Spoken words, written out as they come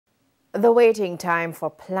The waiting time for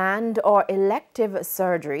planned or elective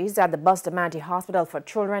surgeries at the Bustamante Hospital for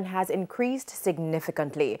Children has increased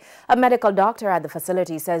significantly. A medical doctor at the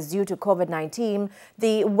facility says due to COVID-19,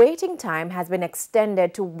 the waiting time has been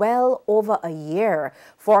extended to well over a year,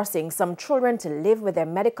 forcing some children to live with their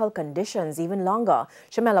medical conditions even longer.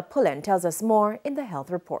 Shamela Pullen tells us more in the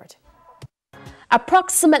health report.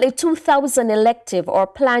 Approximately 2,000 elective or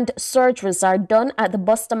planned surgeries are done at the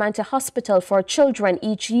Bustamante Hospital for Children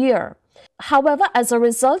each year. However, as a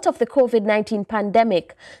result of the COVID-19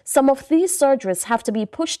 pandemic, some of these surgeries have to be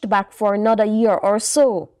pushed back for another year or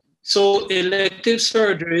so. So elective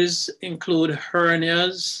surgeries include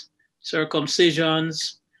hernias,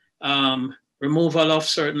 circumcisions, removal of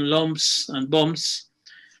certain lumps and bumps,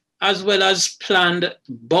 as well as planned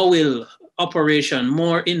bowel operation,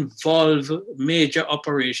 more involved major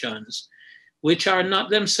operations, which are not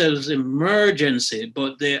themselves emergency,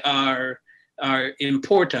 but they are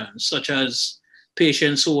important, such as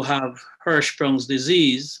patients who have Hirschsprung's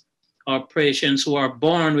disease or patients who are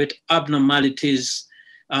born with abnormalities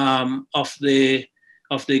of the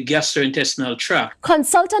gastrointestinal tract.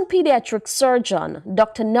 Consultant pediatric surgeon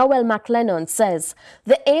Dr. Noel McLennan says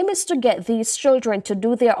the aim is to get these children to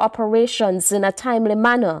do their operations in a timely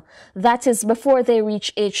manner, that is before they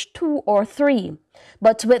reach age 2 or 3.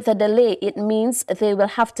 But with the delay, it means they will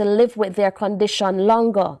have to live with their condition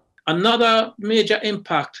longer. Another major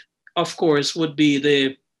impact, of course, would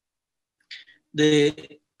be the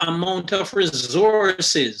amount of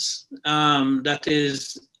resources that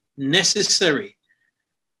is necessary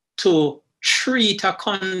to treat a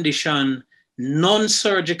condition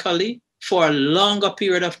non-surgically for a longer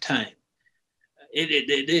period of time.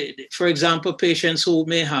 For example, patients who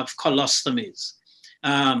may have colostomies,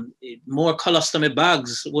 more colostomy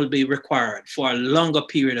bags will be required for a longer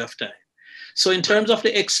period of time. So in terms of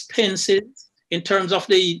the expenses, in terms of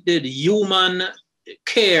the human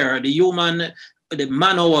care, the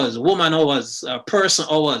man hours, woman hours, person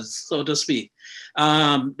hours, so to speak,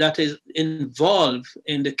 that is involved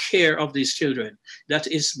in the care of these children, that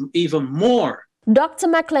is even more. Dr.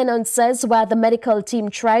 McLennan says while the medical team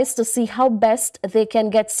tries to see how best they can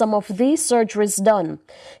get some of these surgeries done,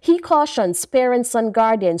 he cautions parents and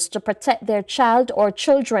guardians to protect their child or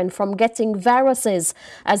children from getting viruses,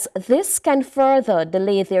 as this can further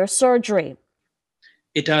delay their surgery.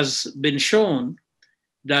 It has been shown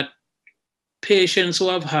that patients who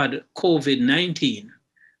have had COVID-19,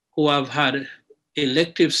 who have had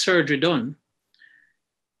elective surgery done,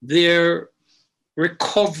 their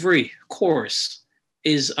recovery course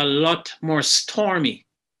is a lot more stormy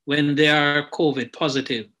when they are COVID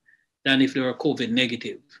positive than if they are COVID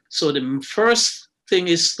negative. So the first thing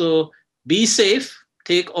is to be safe,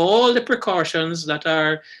 take all the precautions that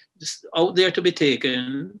are out there to be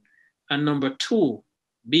taken, and number 2,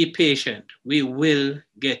 be patient. We will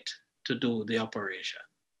get to do the operation.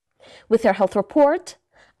 With your health report,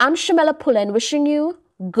 I'm Shamela Pullen wishing you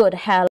good health.